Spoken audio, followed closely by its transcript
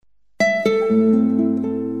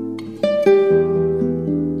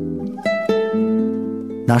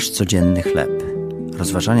Nasz codzienny chleb.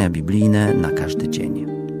 Rozważania biblijne na każdy dzień.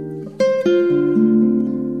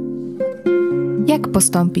 Jak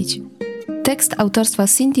postąpić? Tekst autorstwa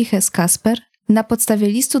Cindy Hess-Kasper na podstawie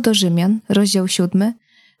listu do Rzymian, rozdział 7,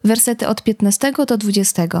 wersety od 15 do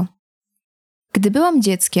 20. Gdy byłam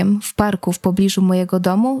dzieckiem, w parku w pobliżu mojego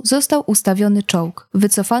domu został ustawiony czołg,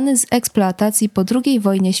 wycofany z eksploatacji po II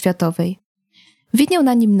wojnie światowej. Widniał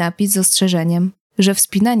na nim napis z ostrzeżeniem, że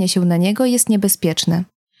wspinanie się na niego jest niebezpieczne.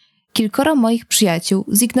 Kilkoro moich przyjaciół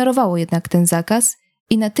zignorowało jednak ten zakaz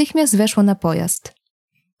i natychmiast weszło na pojazd.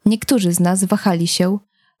 Niektórzy z nas wahali się,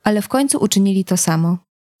 ale w końcu uczynili to samo.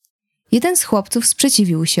 Jeden z chłopców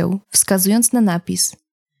sprzeciwił się, wskazując na napis.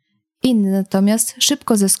 Inny natomiast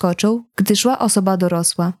szybko zeskoczył, gdy szła osoba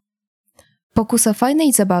dorosła. Pokusa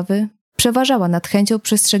fajnej zabawy przeważała nad chęcią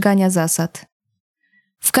przestrzegania zasad.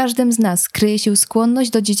 W każdym z nas kryje się skłonność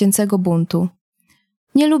do dziecięcego buntu.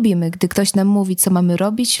 Nie lubimy, gdy ktoś nam mówi, co mamy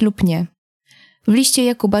robić lub nie. W liście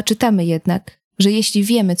Jakuba czytamy jednak, że jeśli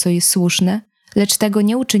wiemy, co jest słuszne, lecz tego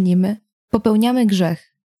nie uczynimy, popełniamy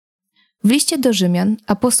grzech. W liście do Rzymian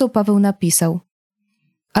apostoł Paweł napisał: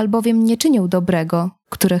 albowiem nie czynię dobrego,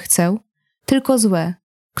 które chcę, tylko złe,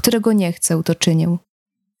 którego nie chcę, to czynię.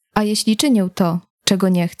 A jeśli czynię to, czego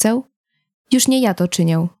nie chcę, już nie ja to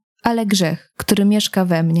czynię, ale grzech, który mieszka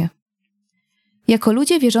we mnie. Jako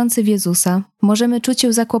ludzie wierzący w Jezusa możemy czuć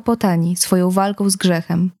się zakłopotani swoją walką z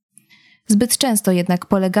grzechem. Zbyt często jednak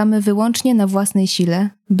polegamy wyłącznie na własnej sile,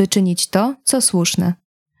 by czynić to, co słuszne.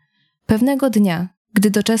 Pewnego dnia,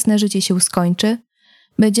 gdy doczesne życie się skończy,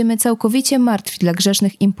 będziemy całkowicie martwi dla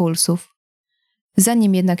grzesznych impulsów.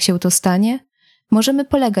 Zanim jednak się to stanie, możemy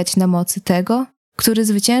polegać na mocy tego, który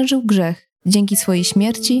zwyciężył grzech dzięki swojej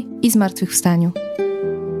śmierci i zmartwychwstaniu.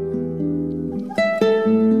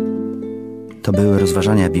 To były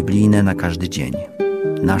rozważania biblijne na każdy dzień.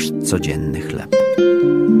 Nasz codzienny chleb.